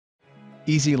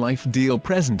Easy Life Deal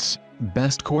presents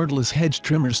Best Cordless Hedge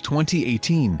Trimmers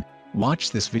 2018.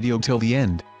 Watch this video till the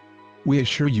end. We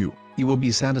assure you, you will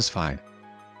be satisfied.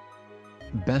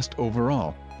 Best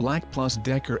Overall,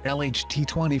 BLACK+DECKER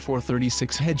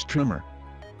LHT2436 Hedge Trimmer.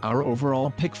 Our overall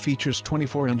pick features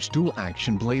 24-inch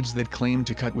dual-action blades that claim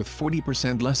to cut with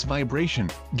 40% less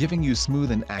vibration, giving you smooth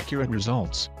and accurate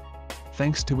results.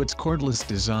 Thanks to its cordless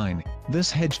design,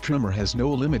 this hedge trimmer has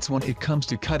no limits when it comes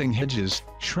to cutting hedges,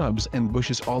 shrubs and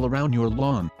bushes all around your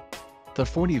lawn. The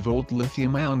 40-volt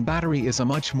lithium-ion battery is a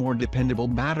much more dependable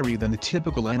battery than the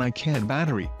typical NiCad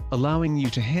battery, allowing you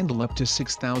to handle up to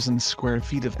 6,000 square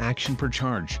feet of action per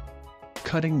charge.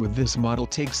 Cutting with this model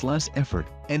takes less effort,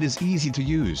 and is easy to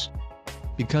use.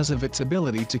 Because of its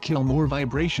ability to kill more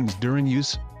vibrations during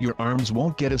use, your arms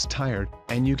won't get as tired,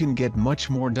 and you can get much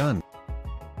more done.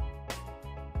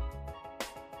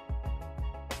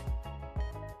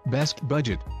 Best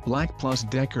Budget,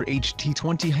 BLACK+DECKER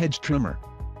HT20 Hedge Trimmer.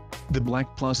 The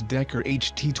BLACK+DECKER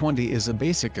HT20 is a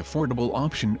basic affordable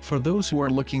option for those who are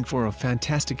looking for a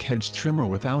fantastic hedge trimmer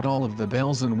without all of the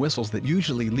bells and whistles that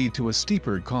usually lead to a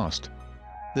steeper cost.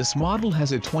 This model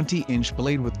has a 20-inch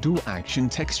blade with dual-action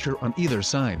texture on either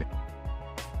side.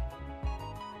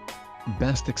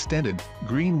 Best Extended,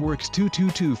 GreenWorks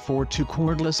 22242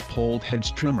 Cordless Poled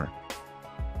Hedge Trimmer.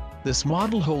 This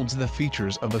model holds the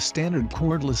features of a standard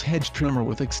cordless hedge trimmer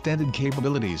with extended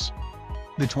capabilities.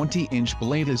 The 20-inch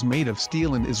blade is made of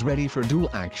steel and is ready for dual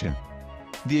action.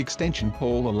 The extension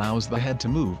pole allows the head to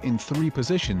move in 3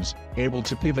 positions, able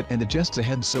to pivot and adjust the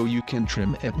head so you can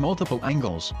trim at multiple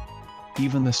angles.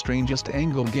 Even the strangest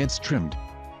angle gets trimmed.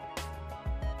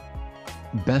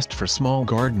 Best for Small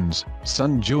Gardens,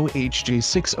 Sunjoe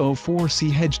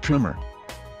HJ604C Hedge Trimmer.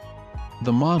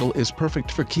 The model is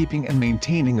perfect for keeping and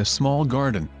maintaining a small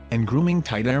garden, and grooming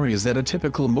tight areas that a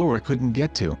typical mower couldn't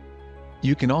get to.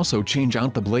 You can also change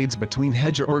out the blades between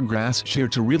hedge or grass shear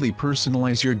to really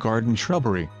personalize your garden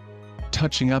shrubbery.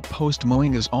 Touching up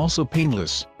post-mowing is also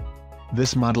painless.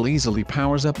 This model easily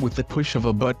powers up with the push of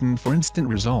a button for instant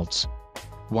results.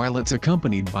 While it's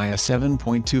accompanied by a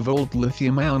 7.2-volt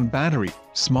lithium-ion battery,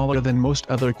 smaller than most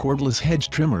other cordless hedge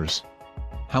trimmers.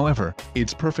 However,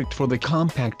 it's perfect for the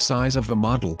compact size of the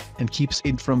model, and keeps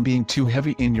it from being too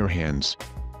heavy in your hands.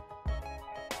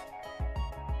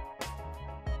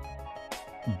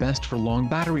 Best for Long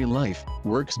Battery Life,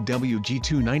 Worx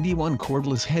WG291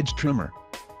 Cordless Hedge Trimmer.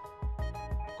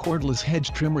 Cordless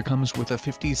hedge trimmer comes with a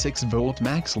 56-volt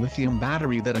max lithium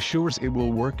battery that assures it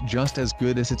will work just as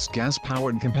good as its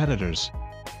gas-powered competitors.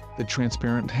 The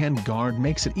transparent handguard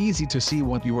makes it easy to see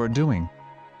what you are doing.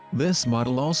 This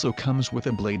model also comes with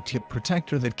a blade tip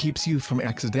protector that keeps you from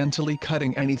accidentally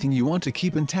cutting anything you want to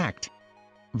keep intact.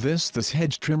 This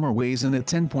hedge trimmer weighs in at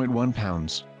 10.1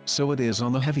 pounds, so it is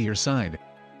on the heavier side.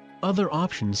 Other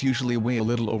options usually weigh a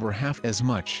little over half as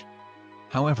much.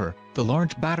 However, the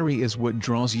large battery is what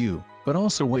draws you, but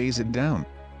also weighs it down.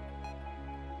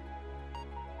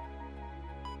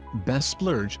 Best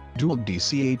Splurge, Dual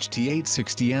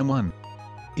DCHT860M1.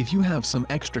 If you have some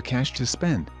extra cash to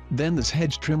spend, then this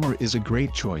hedge trimmer is a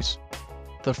great choice.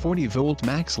 The 40-volt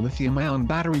max lithium-ion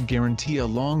battery guarantee a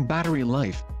long battery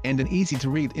life, and an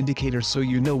easy-to-read indicator so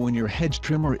you know when your hedge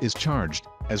trimmer is charged,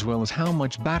 as well as how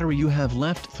much battery you have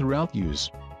left throughout use.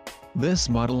 This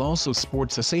model also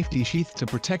sports a safety sheath to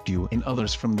protect you and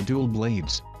others from the dual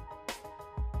blades.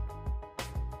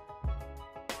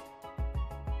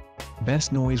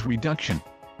 Best Noise Reduction,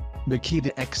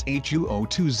 Makita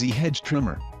XHU02Z Hedge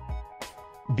Trimmer.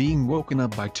 Being woken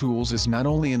up by tools is not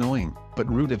only annoying, but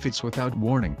rude if it's without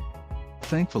warning.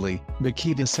 Thankfully,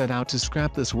 Makita set out to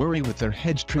scrap this worry with their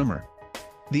hedge trimmer.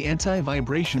 The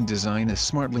anti-vibration design is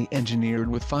smartly engineered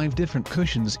with 5 different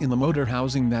cushions in the motor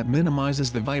housing that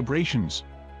minimizes the vibrations.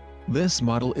 This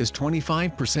model is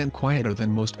 25% quieter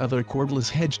than most other cordless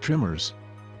hedge trimmers.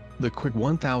 The quick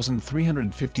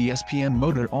 1350 SPM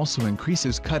motor also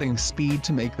increases cutting speed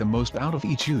to make the most out of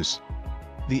each use.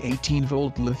 The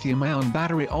 18-volt lithium-ion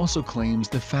battery also claims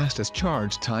the fastest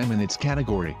charge time in its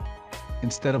category.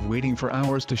 Instead of waiting for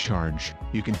hours to charge,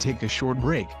 you can take a short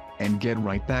break, and get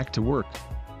right back to work.